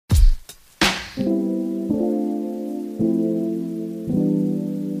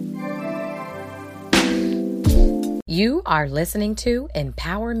You are listening to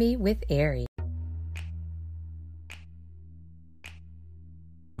Empower Me with Ari.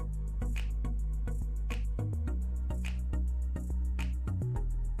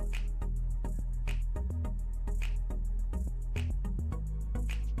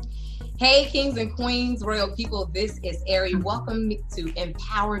 Hey, kings and queens, royal people, this is Ari. Welcome to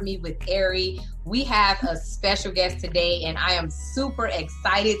Empower Me with Ari. We have a special guest today, and I am super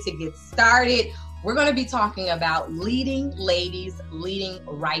excited to get started. We're going to be talking about leading ladies, leading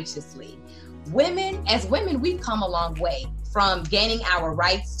righteously. As women, we've come a long way from gaining our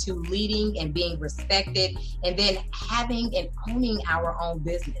rights to leading and being respected, and then having and owning our own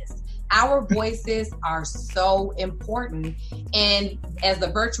business. Our voices are so important. And as the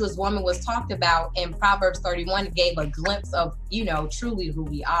virtuous woman was talked about in Proverbs 31, it gave a glimpse of, truly who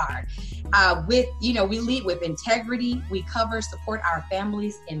we are. We lead with integrity, we cover, support our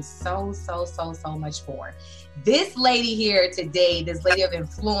families, and so much more. This lady here today, this lady of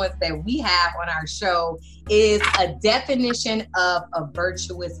influence that we have on our show, is a definition of a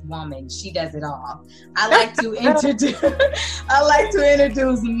virtuous woman. She does it all. I like to introduce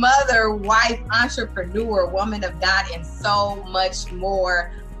mother, wife, entrepreneur, woman of God, and so much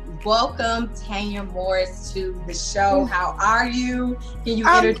more. Welcome, Tanya Morris, to the show. How are you? Can you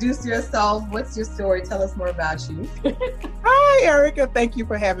introduce yourself? What's your story? Tell us more about you. Hi, Erica. Thank you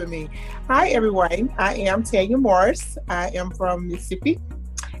for having me. Hi, everyone. I am Tanya Morris. I am from Mississippi,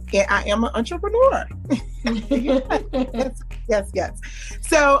 and I am an entrepreneur. Yes.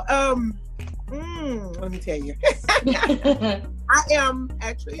 So, let me tell you.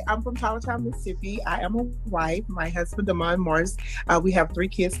 I'm from Charlottetown, Mississippi. I am a wife. My husband, Damon Morris. We have 3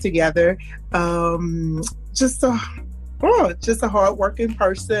 kids together. Just a hardworking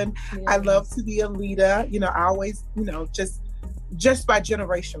person. Yes. I love to be a leader. I always, just by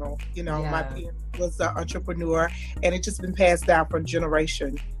generational, my parents was an entrepreneur, and it's just been passed down from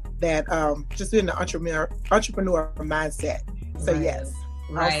generation that just in the entrepreneur mindset. So yes.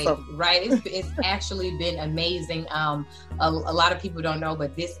 Right. It's actually been amazing. A lot of people don't know,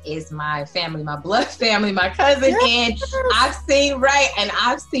 but this is my family, my blood family, my cousin. Yes. And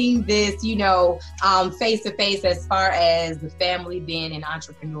I've seen this, face to face as far as the family being an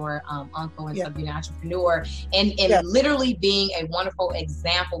entrepreneur, uncle and son being an entrepreneur, and literally being a wonderful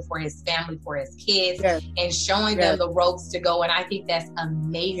example for his family, for his kids, and showing them the ropes to go. And I think that's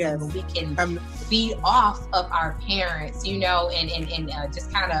amazing. We can feed off of our parents, and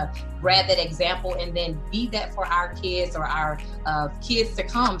just kind of grab that example and then be that for our kids or our kids to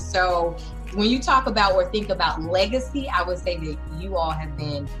come. So when you talk about or think about legacy, I would say that you all have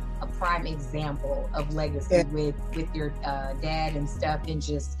been a prime example of legacy with your dad and stuff, and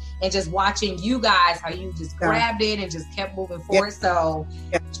just watching you guys, how you just grabbed it and just kept moving forward. So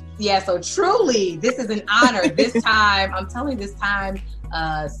so truly this is an honor. This time, I'm telling you, this time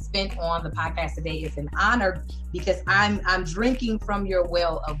spent on the podcast today is an honor, because I'm drinking from your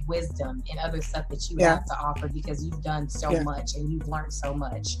well of wisdom and other stuff that you have to offer, because you've done so much and you've learned so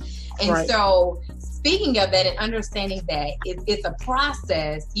much. And so speaking of that and understanding that it's a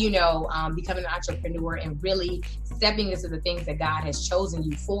process, becoming an entrepreneur and really stepping into the things that God has chosen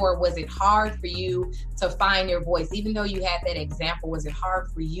you for. Was it hard for you to find your voice? Even though you had that example, was it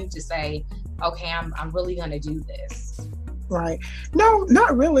hard for you to say, okay, I'm really going to do this? Right. No,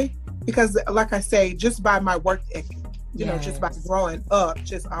 not really. Because like I say, just by my work ethic, just by growing up,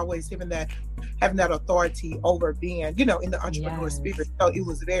 just always having that authority over being, in the entrepreneur spirit. So it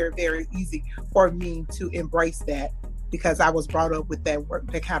was very, very easy for me to embrace that, because I was brought up with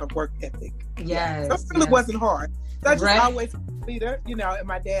that kind of work ethic. Yes. So it really wasn't hard. So I just always leader, and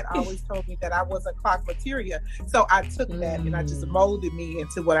my dad always told me that I wasn't clock material. So I took that and I just molded me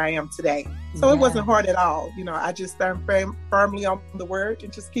into what I am today. So it wasn't hard at all. I just stand firmly on the word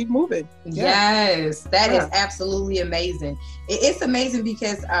and just keep moving. Yes, that is absolutely amazing. It's amazing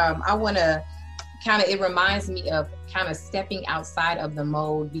because I want to it reminds me of kind of stepping outside of the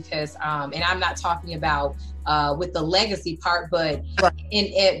mold, because, and I'm not talking about with the legacy part, but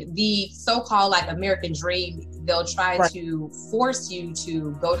in the so-called like American dream, they'll try to force you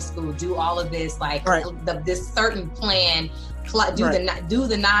to go to school, do all of this, like this certain plan, do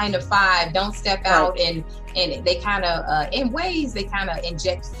the 9 to 5, don't step out, and they kind of, in ways, they kind of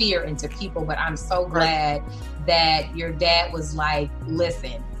inject fear into people. But I'm so glad that your dad was like,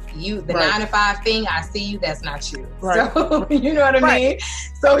 listen, the 9 to 5 thing, I see you, that's not you. So you know what I mean?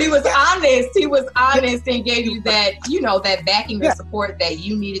 So he was honest. He was honest and gave you that, that backing, the support that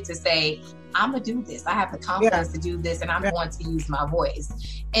you needed to say, I'm going to do this. I have the confidence to do this, and I'm going to use my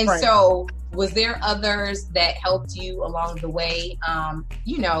voice. And so was there others that helped you along the way,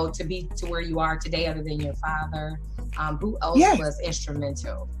 to be to where you are today other than your father? Who else was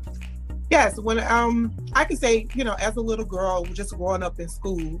instrumental? Yes, when I can say, as a little girl, just growing up in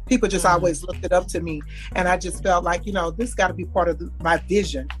school, people just always looked it up to me, and I just felt like, this got to be part of my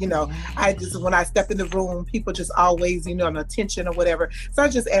vision. I just, when I step in the room, people just always, an attention or whatever. So I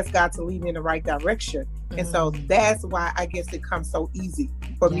just asked God to lead me in the right direction, and so that's why I guess it comes so easy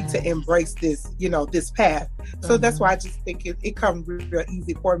for me to embrace this, this path. So that's why I just think it comes real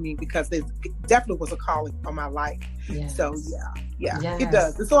easy for me, because it definitely was a calling on my life. Yes. So it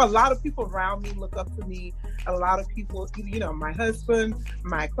does. And so a lot of people around me look up to me. A lot of people, my husband,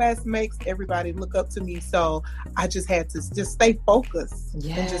 my classmates, everybody look up to me. So I just had to just stay focused and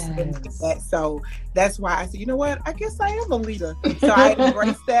just embrace that. So that's why I said, you know what? I guess I am a leader. So I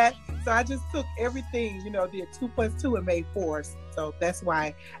embraced that. So I just took everything, did 2 + 2 and made 4. So that's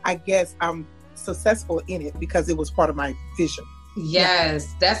why I guess I'm successful in it, because it was part of my vision.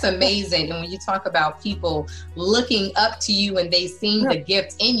 Yes, that's amazing. And when you talk about people looking up to you and they seeing the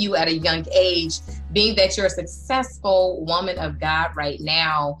gift in you at a young age, being that you're a successful woman of God right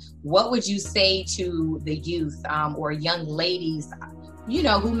now, what would you say to the youth or young ladies,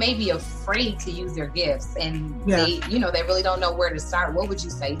 who may be afraid to use their gifts and they really don't know where to start? What would you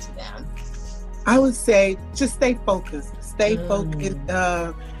say to them? I would say just stay focused. Stay focused.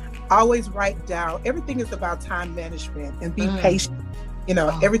 Always write down. Everything is about time management and be patient.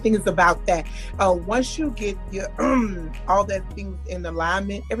 Everything is about that. Once you get your all that things in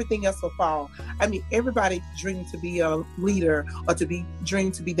alignment, everything else will fall. I mean, everybody dreams to be a leader or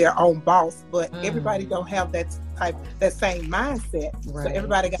dream to be their own boss, but everybody don't have that same mindset. Right. So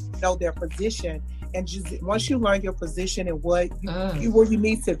everybody got to know their position. And just once you learn your position and where you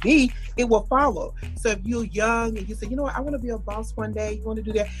need to be, it will follow. So if you're young and you say, I want to be a boss one day, you want to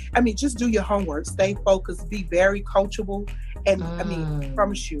do that. I mean, just do your homework, stay focused, be very coachable. And I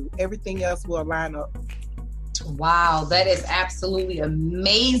promise you, everything else will line up. Wow, that is absolutely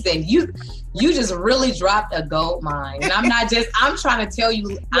amazing. You just really dropped a gold mine. And I'm trying to tell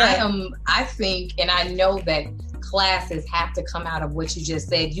you, I think, and I know that classes have to come out of what you just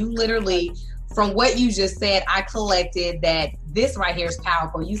said. You literally, from what you just said, I collected that this right here is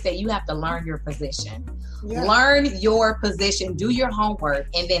powerful. You said you have to learn your position. Yeah. Learn your position, do your homework,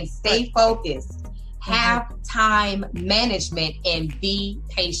 and then stay focused. Have time management and be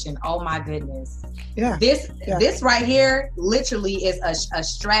patient. Oh my goodness. Yeah. This right here literally is a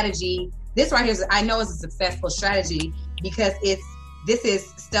strategy. This right here I know is a successful strategy, because this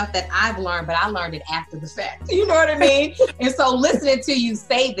is stuff that I've learned, but I learned it after the fact. You know what I mean? And so listening to you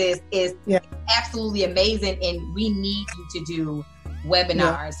say this is absolutely amazing. And we need you to do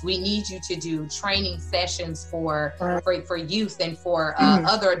webinars. We need you to do training sessions for youth and for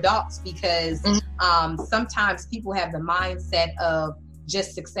other adults, because sometimes people have the mindset of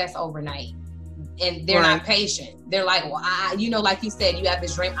just success overnight. And they're not patient. They're like, well, like you said, you have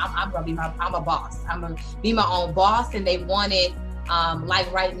this dream. I'm a boss. I'm going to be my own boss. And they want it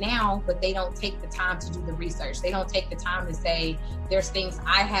like right now, but they don't take the time to do the research. They don't take the time to say, there's things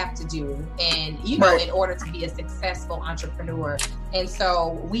I have to do, and in order to be a successful entrepreneur. And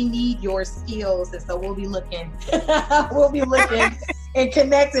so we need your skills, and so we'll be looking and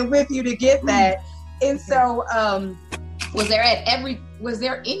connecting with you to get that. And so was there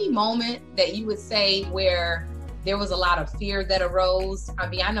any moment that you would say where there was a lot of fear that arose? I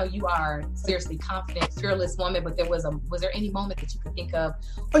mean, I know you are seriously confident, fearless woman, but was there any moment that you could think of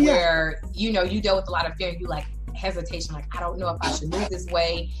where, you dealt with a lot of fear and you like hesitation, like, I don't know if I should move this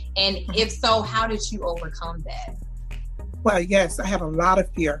way? And if so, how did you overcome that? Well, yes, I had a lot of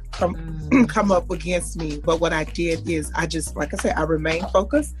fear come up against me. But what I did is I just, like I said, I remained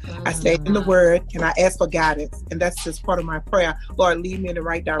focused. I stayed in the Word, and I asked for guidance. And that's just part of my prayer. Lord, lead me in the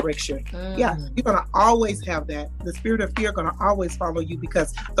right direction. Yeah, you're going to always have that. The spirit of fear going to always follow you,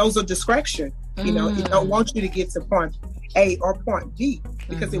 because those are distractions. It don't want you to get to point A or point B,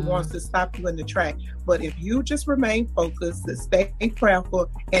 because it wants to stop you in the track. But if you just remain focused, stay prayerful,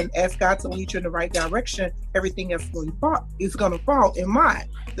 and ask God to lead you in the right direction, everything else is going to fall in line.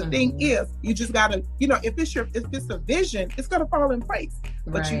 The thing is, you just got to, if it's a vision, it's going to fall in place.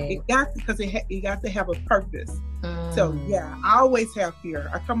 But you got to have a purpose. So yeah, I always have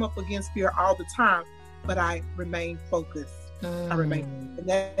fear. I come up against fear all the time, but I remain focused. And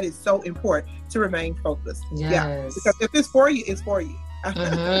that is so important, to remain focused. Yes. Yeah, because if it's for you, it's for you.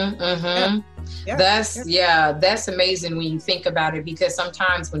 Yeah. That's amazing when you think about it, because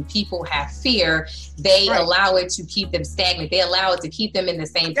sometimes when people have fear, they allow it to keep them stagnant. They allow it to keep them in the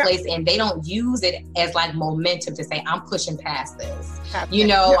same place, and they don't use it as like momentum to say, I'm pushing past this.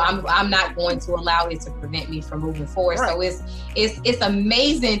 I'm not going to allow it to prevent me from moving forward. So it's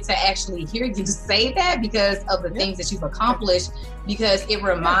amazing to actually hear you say that, because of the things that you've accomplished, because it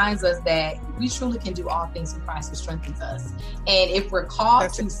reminds us that we truly can do all things through Christ who strengthens us. And if we're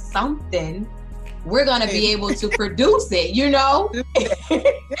called to something, we're going to be able to produce it,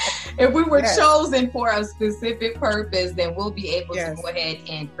 If we were chosen for a specific purpose, then we'll be able to go ahead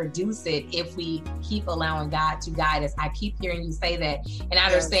and produce it if we keep allowing God to guide us. I keep hearing you say that. And I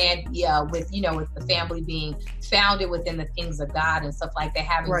understand, with the family being founded within the things of God and stuff like that,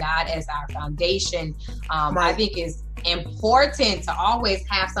 having God as our foundation, I think is important to always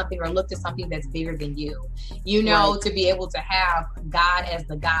have something or look to something that's bigger than you, to be able to have God as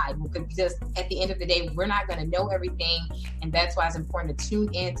the guide, because at the end of the day, we're not going to know everything. And that's why it's important to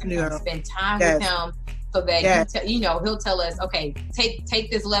tune in to him, spend time with him, so that he'll tell us, okay,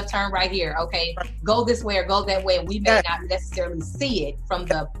 take this left turn right here. Okay, go this way or go that way. And we may not necessarily see it from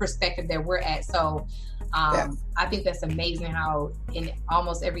the perspective that we're at. So I think that's amazing how in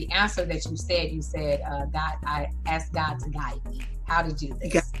almost every answer that you said, God, I asked God to guide me how to do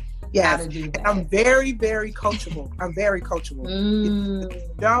this. How to do that. And I'm very, very coachable.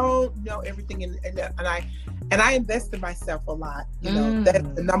 Don't know everything, and I invest in myself a lot. That's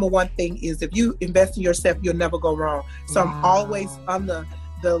the number one thing is, if you invest in yourself, you'll never go wrong. So I'm always under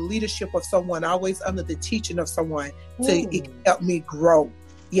the leadership of someone, always under the teaching of someone to help me grow.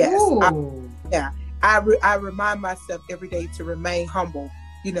 Yes. I remind myself every day to remain humble,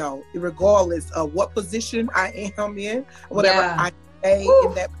 regardless of what position I am in, whatever I say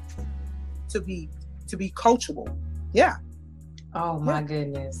in that, to be coachable. Yeah. Oh my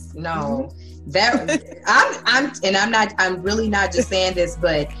goodness. No, that I'm really not just saying this,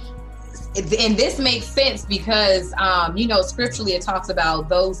 but and this makes sense because, scripturally it talks about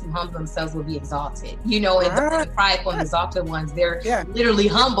those who humble themselves will be exalted, and the prideful and exalted ones, they're literally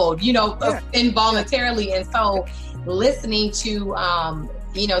humbled, involuntarily. And so listening to,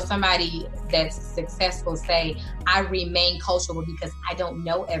 somebody that's successful say, I remain coachable because I don't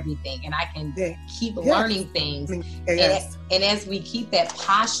know everything and I can keep learning things. And as we keep that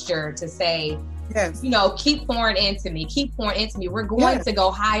posture to say, keep pouring into me. We're going to go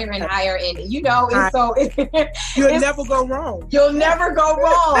higher and higher. And, and so you'll never go wrong. You'll never go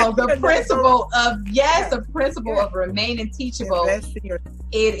wrong. The principle of remaining teachable. It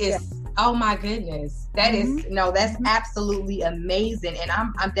is. Oh my goodness. That is, that's absolutely amazing. And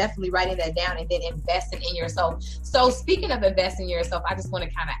I'm definitely writing that down, and then investing in yourself. So speaking of investing in yourself, I just want to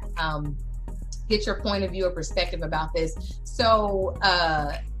kind of, get your point of view or perspective about this. So,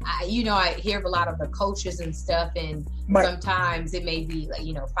 I hear of a lot of the coaches and stuff, and sometimes it may be like,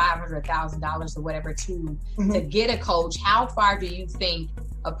 $500, $1,000 or whatever to get a coach. How far do you think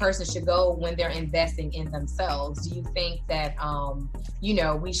a person should go when they're investing in themselves? Do you think that,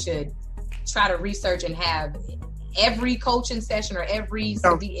 we should try to research and have every coaching session or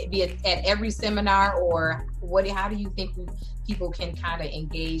be at every seminar, or how do you think people can kind of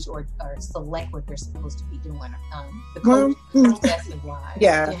engage or select what they're supposed to be doing? The coach investing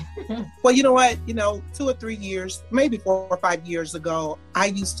wise. Well, you know what? 2 or 3 years, maybe 4 or 5 years ago, I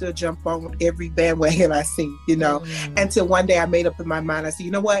used to jump on every bandwagon I see, until one day I made up in my mind. I said,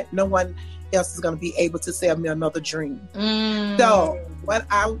 you know what? No one else is going to be able to sell me another dream. So what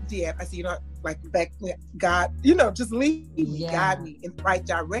I did, I said, like back when God, just lead me, guide me in the right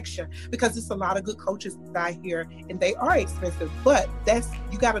direction, because there's a lot of good coaches out here and they are expensive, but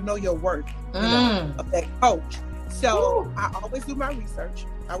you got to know your worth of that coach. So I always do my research.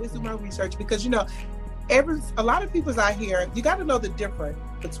 Because, a lot of people's out here, you got to know the difference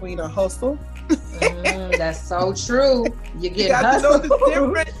between a hustle. That's so true. You got to know the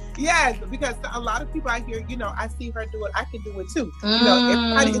difference. Yes, because a lot of people out here, I see her do it, I can do it too.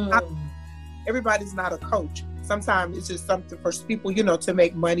 Everybody's not a coach. Sometimes it's just something for people, to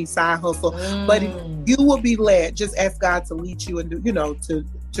make money, side hustle. But if you will be led, just ask God to lead you and to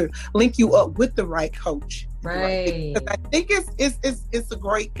link you up with the right coach. Right. Because I think it's a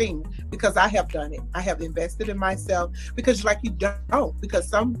great thing, because I have done it. I have invested in myself, because like you don't, because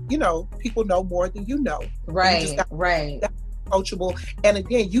some, people know more than you know. Right. Coachable. And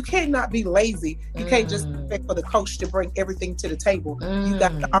again, you cannot be lazy. You can't just expect for the coach to bring everything to the table. You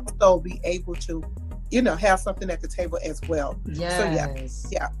got to also be able to have something at the table as well. Yes. So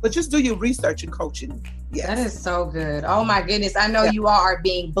yeah. But just do your research and coaching. Yes. That is so good. Oh my goodness. I know you all are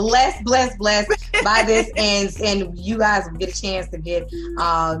being blessed by this. And you guys will get a chance to get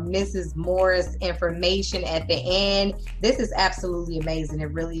Mrs. Morris information at the end. This is absolutely amazing.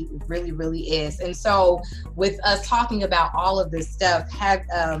 It really, really, really is. And so with us talking about all of this stuff, have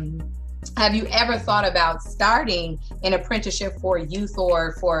you ever thought about starting an apprenticeship for youth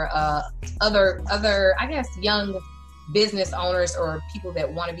or for other, I guess, young business owners or people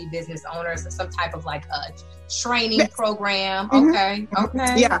that want to be business owners, or some type of like a training program? Okay.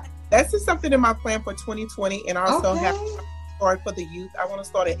 Yeah, that's just something in my plan for 2020, and I also have start for the youth. I want to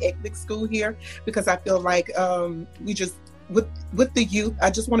start an ethnic school here because I feel like we just with the youth,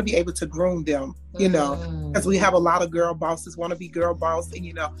 I just want to be able to groom them, because we have a lot of girl bosses want to be girl boss,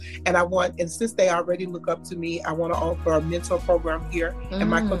 and since they already look up to me, I want to offer a mentor program here in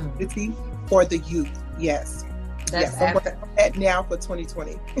my community for the youth. Yes. I'm working on that now for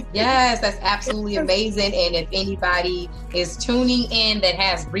 2020. Yes, that's absolutely amazing. And if anybody is tuning in that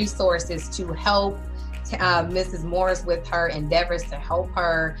has resources to help Mrs. Morris with her endeavors to help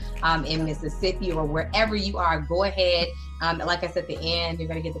her in Mississippi or wherever you are, go ahead. Like I said at the end, you're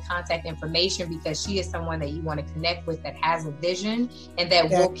going to get the contact information because she is someone that you want to connect with that has a vision and that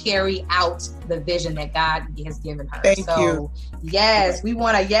will carry out the vision that God has given her. Thank you. Yes, we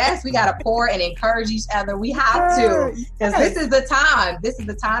got to pour and encourage each other. We have to, because this is the time. This is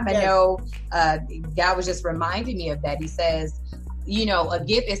the time. I know God was just reminding me of that. He says, a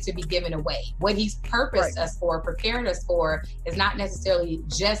gift is to be given away. What he's purposed us for, prepared us for, is not necessarily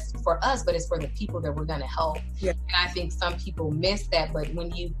just for us, but it's for the people that we're going to help. Yeah. And I think some people miss that. But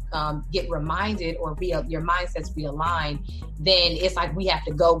when you get reminded or your mindset's realigned, then it's like we have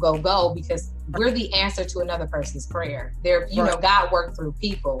to go because we're the answer to another person's prayer. God worked through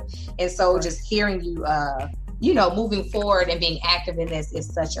people. And so just hearing you, moving forward and being active in this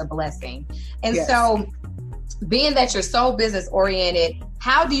is such a blessing. And so, being that you're so business oriented,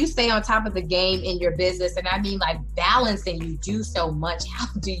 how do you stay on top of the game in your business? And I mean, like, balancing, you do so much. How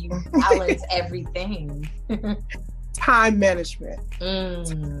do you balance everything? Time management.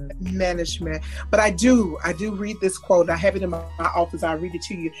 But I do read this quote. I have it in my office. I'll read it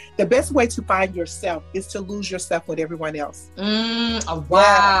to you. The best way to find yourself is to lose yourself with everyone else. Oh,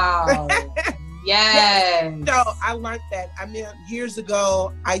 wow. Yes. So I learned that. I mean, years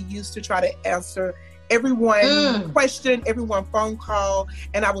ago, I used to try to answer everyone question, everyone phone call,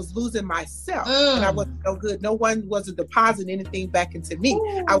 and I was losing myself, and I wasn't no good. No one wasn't depositing anything back into me.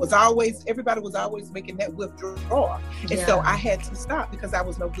 Everybody was always making that withdrawal, and so I had to stop because I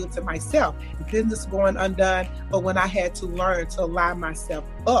was no good to myself. Business going undone, but when I had to learn to align myself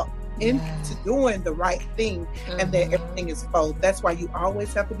up into doing the right thing, and that everything is both. That's why you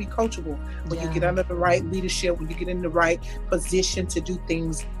always have to be coachable. When you get under the right leadership, when you get in the right position to do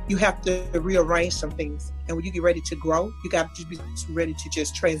things, you have to rearrange some things. And when you get ready to grow, you got to be ready to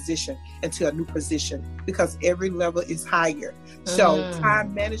just transition into a new position because every level is higher. So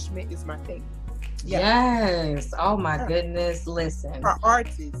time management is my thing. Yes. Oh my goodness. Listen.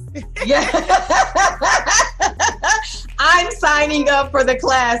 Priorities. I'm signing up for the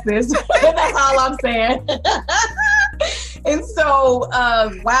classes. That's all I'm saying. And so,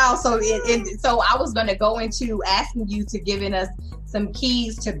 wow. So I was going to go into asking you to giving us some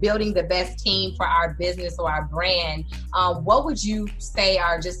keys to building the best team for our business or our brand. What would you say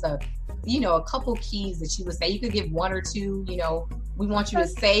are just a couple keys that you would say? You could give one or two. We want you to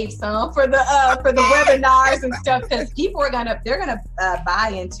save some for the webinars and stuff, because people are gonna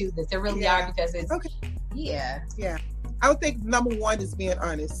buy into this. They really are, because it's Yeah. I would think number one is being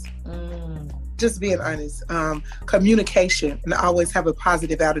honest. Just being honest. Communication, and I always have a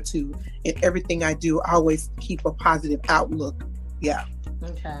positive attitude in everything I do. I always keep a positive outlook. Yeah.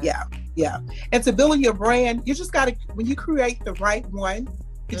 Okay. Yeah. And to build your brand, you just gotta, when you create the right one,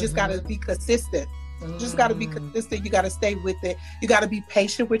 you just gotta be consistent. You just gotta be consistent. You gotta stay with it. You gotta be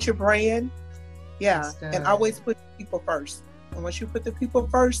patient with your brand. Yeah. And always put people first. And once you put the people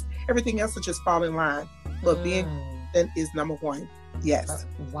first, everything else will just fall in line. But being consistent is number one. Yes.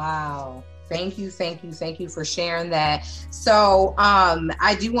 Wow. Thank you for sharing that. So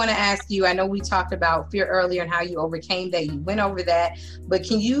I do want to ask you, I know we talked about fear earlier and how you overcame that. You went over that, but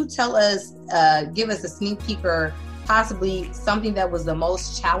can you tell us, give us a sneak peek or possibly something that was the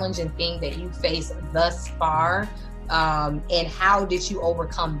most challenging thing that you faced thus far? And how did you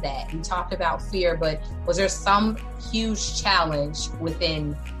overcome that? You talked about fear, but was there some huge challenge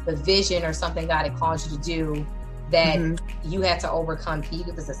within the vision or something God had called you to do that you had to overcome? Can you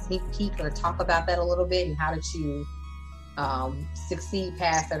give us a sneak peek or talk about that a little bit, and how did you succeed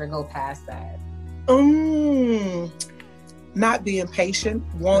past that or go past that? Not being patient,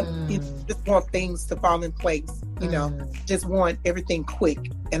 just want things to fall in place, just want everything quick.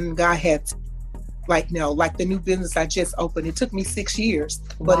 And God had to, like the new business I just opened, it took me 6 years,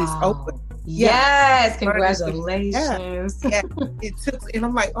 but it's open. Yes, congratulations. Yeah. It took, and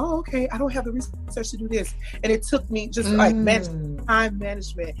I'm like, oh, okay, I don't have the research to do this. And it took me just like time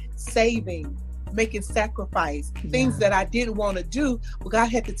management, saving, making sacrifice, things that I didn't want to do. But God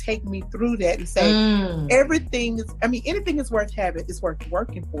had to take me through that and say, anything is worth having, it's worth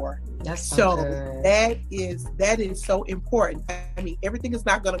working for. That's so good. that is so important. I mean, everything is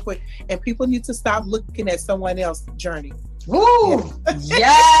not going to quit, and people need to stop looking at someone else's journey. Woo!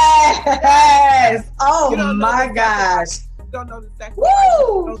 Yes! Oh my gosh! You don't know the sacrifice. You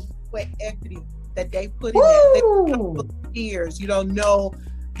don't know the sweat equity that they put in there. They put years. You don't know.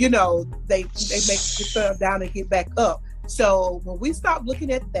 They make you sit down and get back up. So when we stop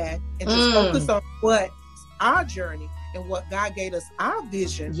looking at that and just focus on what's our journey and what God gave us, our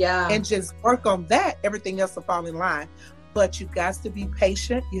vision, and just work on that, everything else will fall in line. But you got to be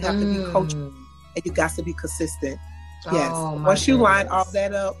patient. You have to be coachable, and you got to be consistent. Yes. Once you line all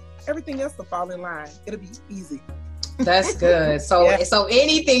that up, everything else will fall in line. It'll be easy. That's good. So so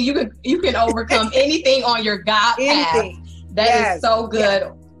anything you can overcome anything on your God path. That is so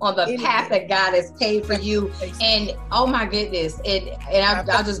good. On the path that God has paid for you. And oh my goodness. And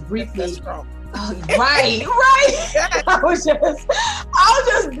I'll just briefly right. I'll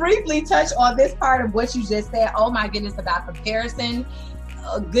just briefly touch on this part of what you just said. Oh my goodness, about comparison.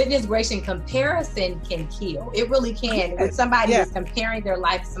 Goodness gracious, comparison can kill. It really can. When somebody is comparing their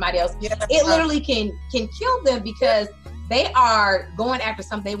life to somebody else, it literally can kill them, because they are going after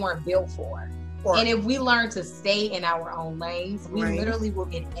something they weren't built for. And if we learn to stay in our own lanes, we literally will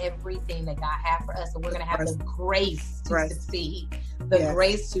get everything that God has for us. And we're going to have the grace to succeed, the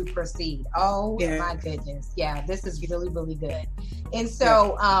grace to proceed. Oh my goodness. Yeah, this is really, really good. And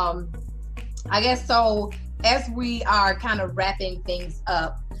so, I guess so, as we are kind of wrapping things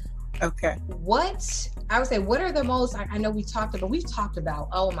up, what are the most, I know we've talked about,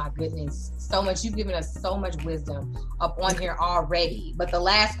 oh my goodness, so much. You've given us so much wisdom up on here already. But the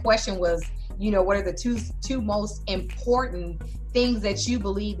last question was, what are the two most important things that you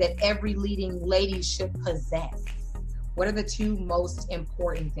believe that every leading lady should possess? What are the two most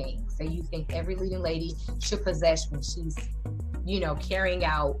important things that you think every leading lady should possess when she's, carrying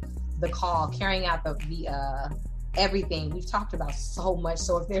out the call, carrying out the everything? We've talked about so much.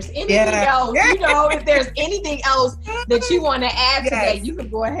 So if there's anything else, if there's anything else that you want to add to that, you can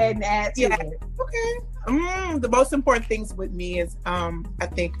go ahead and add to it. Okay. The most important things with me is, I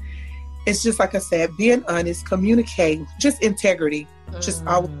think, it's just like I said, being honest, communicating, just integrity, just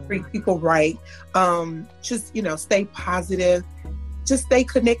always treat people right. Just, stay positive, just stay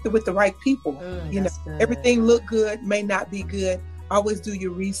connected with the right people. Everything look good, may not be good. Always do your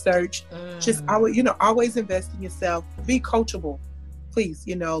research. Just always invest in yourself. Be coachable, please.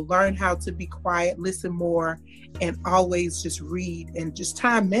 Learn how to be quiet, listen more, and always just read, and just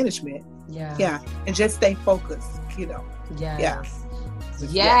time management. And just stay focused. Yes.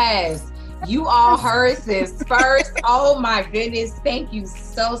 You all heard this first. Oh my goodness. Thank you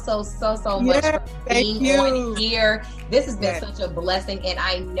so much for being on here. This has been such a blessing, and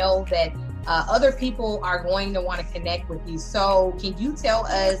I know that other people are going to want to connect with you. So can you tell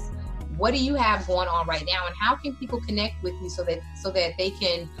us, what do you have going on right now, and how can people connect with you so that they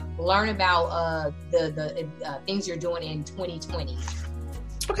can learn about the things you're doing in 2020?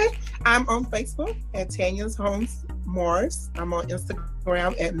 Okay. I'm on Facebook at Tanya's Homes Morris. I'm on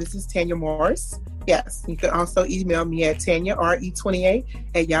Instagram at Mrs. Tanya Morris. Yes. You can also email me at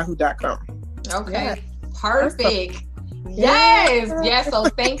tanyare28@yahoo.com. Okay. Perfect. Yes. So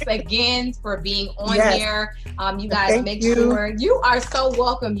thanks again for being on here. You guys sure you are so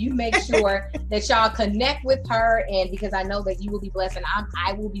welcome. You make sure that y'all connect with her, and because I know that you will be blessed, and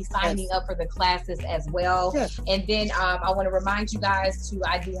I will be signing up for the classes as well. And then I want to remind you guys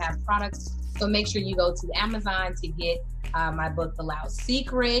I do have products, so make sure you go to Amazon to get my book, The Loud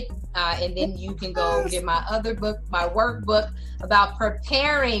Secret, and then you can go get my other book, my workbook about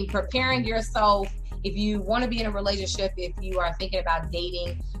preparing yourself. If you want to be in a relationship, if you are thinking about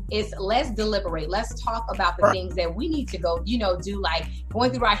dating, let's deliberate. Let's talk about the things that we need to go, do, like going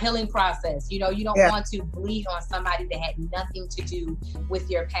through our healing process. You don't want to bleed on somebody that had nothing to do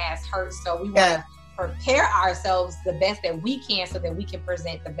with your past hurt. So we want to prepare ourselves the best that we can, so that we can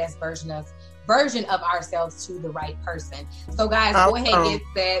present the best version of ourselves to the right person. So guys, go ahead and get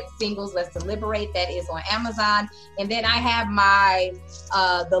that Singles Let's Deliberate. That is on Amazon. And then I have my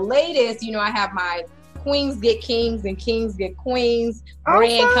the latest, I have my queens get kings and kings get queens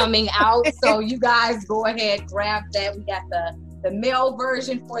brand coming out. So you guys go ahead, grab that. We got the male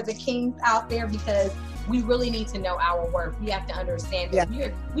version for the kings out there, because we really need to know our worth. We have to understand that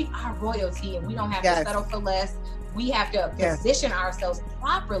we are royalty, and we don't have to settle for less. We have to position ourselves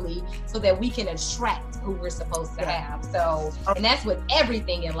properly so that we can attract who we're supposed to have. So, and that's with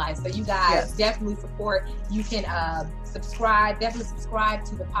everything in life. So you guys definitely support. You can definitely subscribe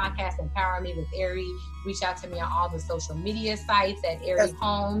to the podcast, Empower Me with Ari. Reach out to me on all the social media sites at Ari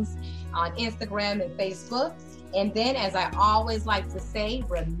Holmes on Instagram and Facebook. And then, as I always like to say,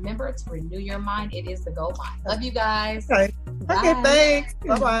 remember to renew your mind. It is the gold mine. Love you guys. Okay, thanks.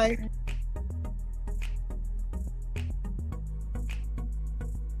 Bye-bye.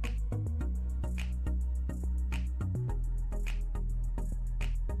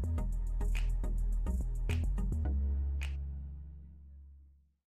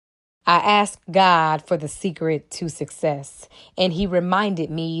 I asked God for the secret to success, and he reminded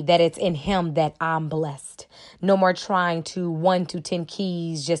me that it's in him that I'm blessed. No more trying to 1 to 10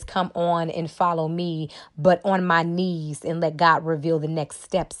 keys, just come on and follow me, but on my knees and let God reveal the next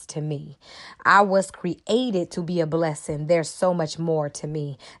steps to me. I was created to be a blessing. There's so much more to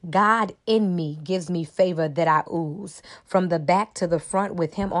me. God in me gives me favor that I ooze. From the back to the front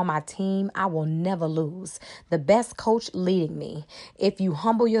with him on my team, I will never lose. The best coach leading me. If you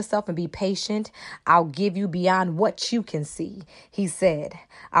humble yourself and be patient, I'll give you beyond what you can see. He said,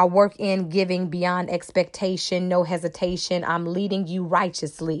 I work in giving beyond expectation, no hesitation. I'm leading you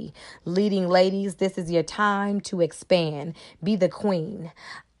righteously. Leading ladies, this is your time to expand. Be the queen.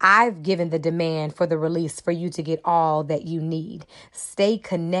 I've given the demand for the release for you to get all that you need. Stay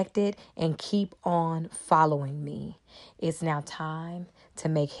connected and keep on following me. It's now time to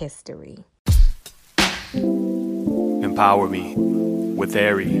make history. Empower Me with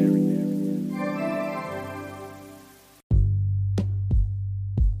Ari.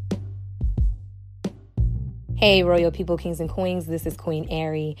 Hey, royal people, kings and queens, this is Queen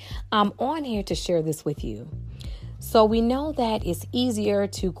Ari. I'm on here to share this with you. So we know that it's easier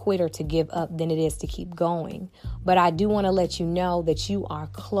to quit or to give up than it is to keep going. But I do want to let you know that you are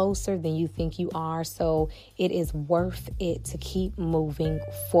closer than you think you are. So it is worth it to keep moving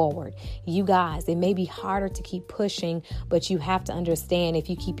forward. You guys, it may be harder to keep pushing, but you have to understand if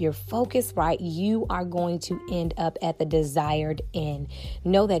you keep your focus right, you are going to end up at the desired end.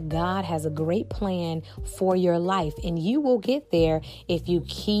 Know that God has a great plan for your life, and you will get there if you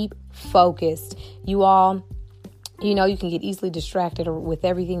keep focused. You all, you know, you can get easily distracted with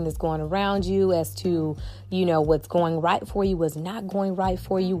everything that's going around you as to, you know, what's going right for you, what's not going right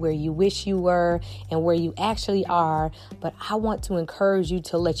for you, where you wish you were and where you actually are. But I want to encourage you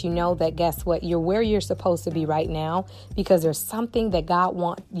to let you know that, guess what? You're where you're supposed to be right now, because there's something that God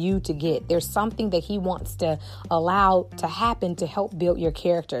wants you to get. There's something that he wants to allow to happen to help build your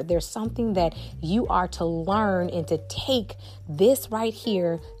character. There's something that you are to learn and to take this right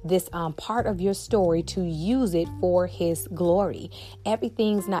here, this part of your story, to use it for his glory.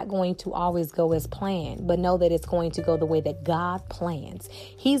 Everything's not going to always go as planned, but know that it's going to go the way that God plans.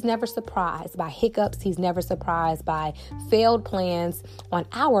 He's never surprised by hiccups. He's never surprised by failed plans on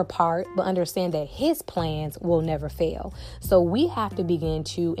our part, but understand that his plans will never fail. So we have to begin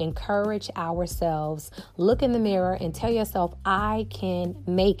to encourage ourselves, look in the mirror and tell yourself, I can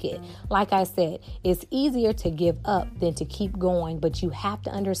make it. Like I said, it's easier to give up than to keep going, but you have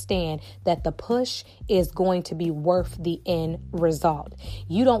to understand that the push is going to be worth the end result.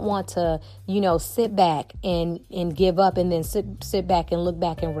 You don't want to, sit back and give up and then sit back and look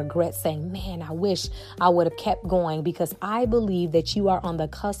back and regret saying, man, I wish I would have kept going, because I believe that you are on the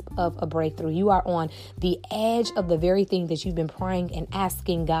cusp of a breakthrough. You are on the edge of the very thing that you've been praying and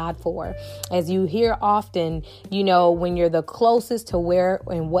asking God for. As you hear often, when you're the closest to where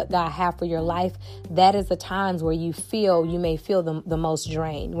and what God have for your life, that is the times where you may feel the most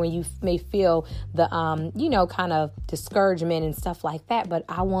drained, when you may feel the, kind of discouragement and stuff like that. But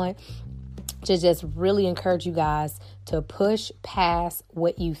I want to just really encourage you guys to push past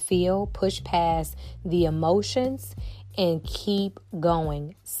what you feel, push past the emotions, and keep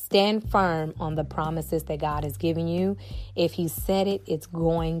going. Stand firm on the promises that God has given you. If he said it, it's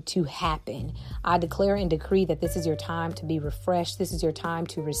going to happen. I declare and decree that this is your time to be refreshed. This is your time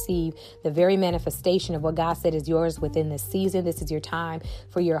to receive the very manifestation of what God said is yours within this season. This is your time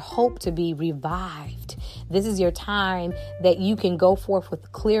for your hope to be revived. This is your time that you can go forth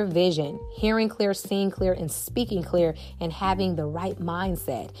with clear vision, hearing clear, seeing clear, and speaking clear, and having the right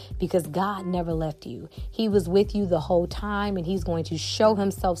mindset, because God never left you. He was with you the whole whole time, and he's going to show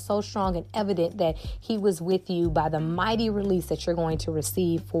himself so strong and evident that he was with you by the mighty release that you're going to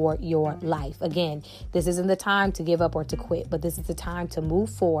receive for your life. Again, this isn't the time to give up or to quit, but this is the time to move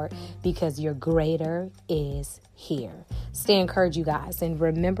forward because your greater is here. Stay encouraged, you guys, and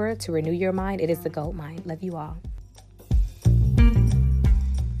remember to renew your mind. It is the GOAT mind. Love you all.